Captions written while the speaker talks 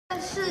但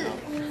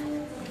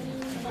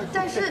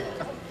是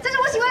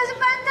我喜欢的是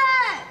班带。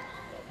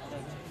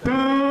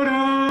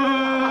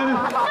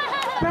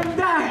班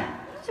带，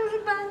就是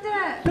班带。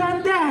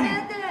班带，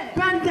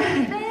班带，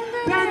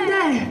班带，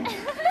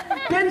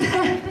班带。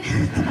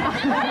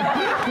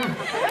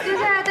接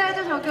下来带来这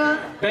首歌。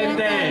班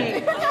带。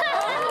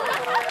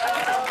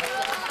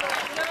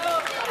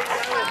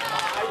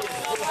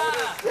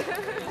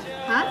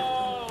啊？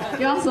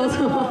又要说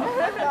什么？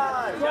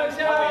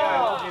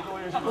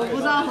我不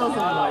知道说什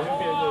么。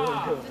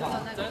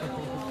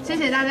谢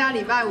谢大家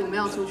礼拜五没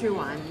有出去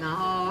玩，然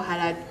后还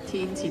来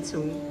听起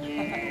初。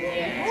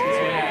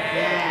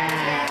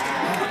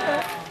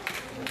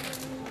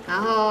然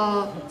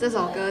后这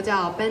首歌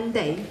叫《Band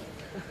Day》。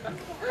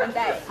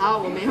好，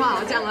我没话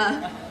好讲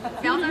了，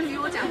不要再逼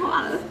我讲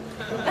话了。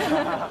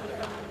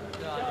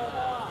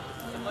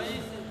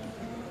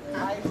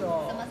什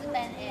么是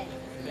Band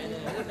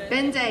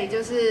Aid？Band Aid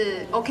就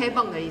是 OK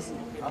泵的意思。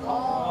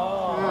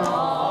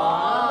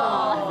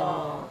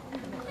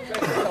这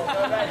首歌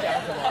在讲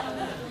什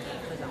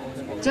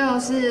么？就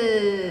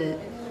是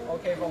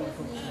OK 蹦出。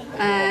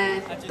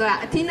对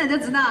啊，听了就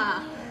知道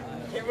啊。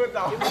听不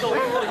懂。可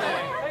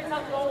以唱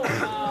中文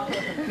吗？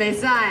没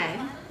赛。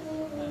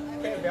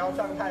可以不要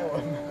唱泰文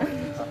吗？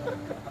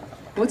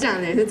我讲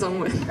的也是中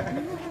文。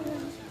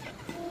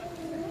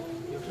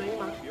有声音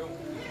吗？不用。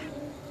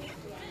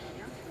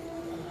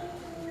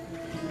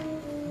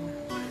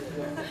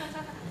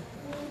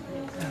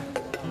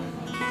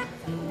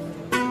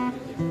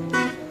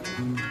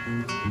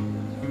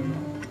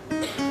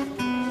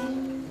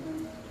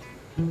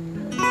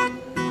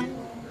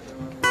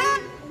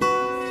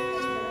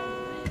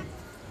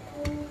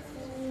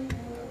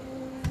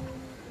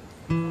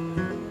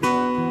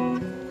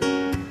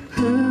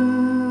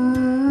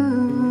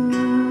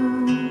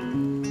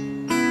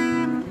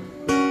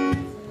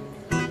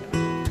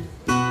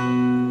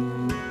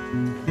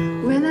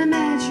When I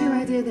met you,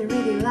 I didn't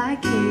really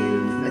like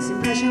you. First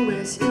impression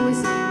was you were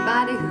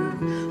somebody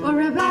who would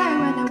reply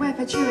when I wave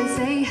at you and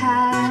say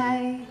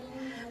hi.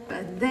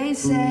 But they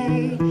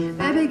say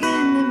a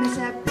beginning is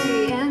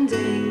happy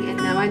ending, and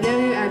now I know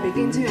you, I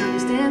begin to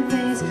understand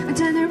things. I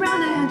turned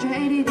around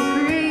 180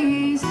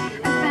 degrees. I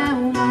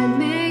found my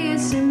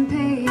missing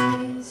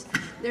piece.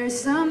 There's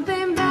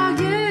something about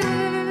you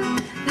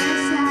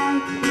that's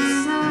like the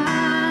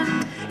sun.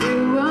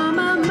 You warm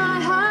up my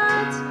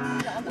heart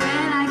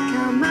when I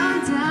come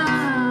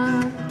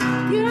undone.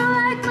 You're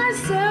like my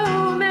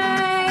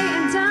soulmate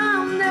and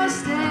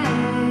understand.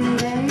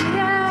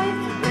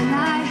 When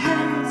I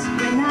hurt,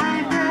 when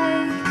I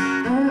break,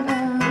 oh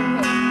oh,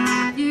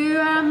 you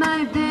are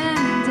my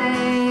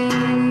band-aid.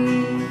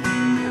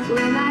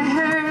 When I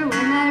hurt,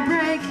 when I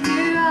break,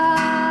 you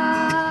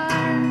are.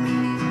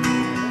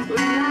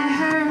 When I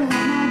hurt,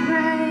 when I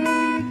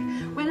break,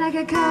 when I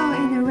get caught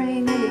in the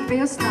rain and it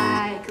feels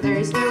like there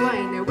is no one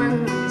in the world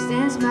who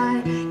understands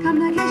my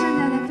communication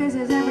that it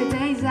faces every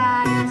day's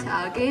eyes.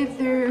 I'll get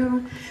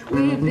through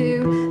with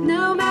you,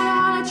 no matter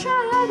how I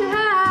try to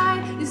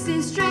hide. You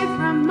see straight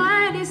from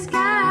my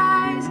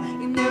disguise.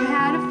 You know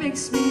how to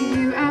fix me.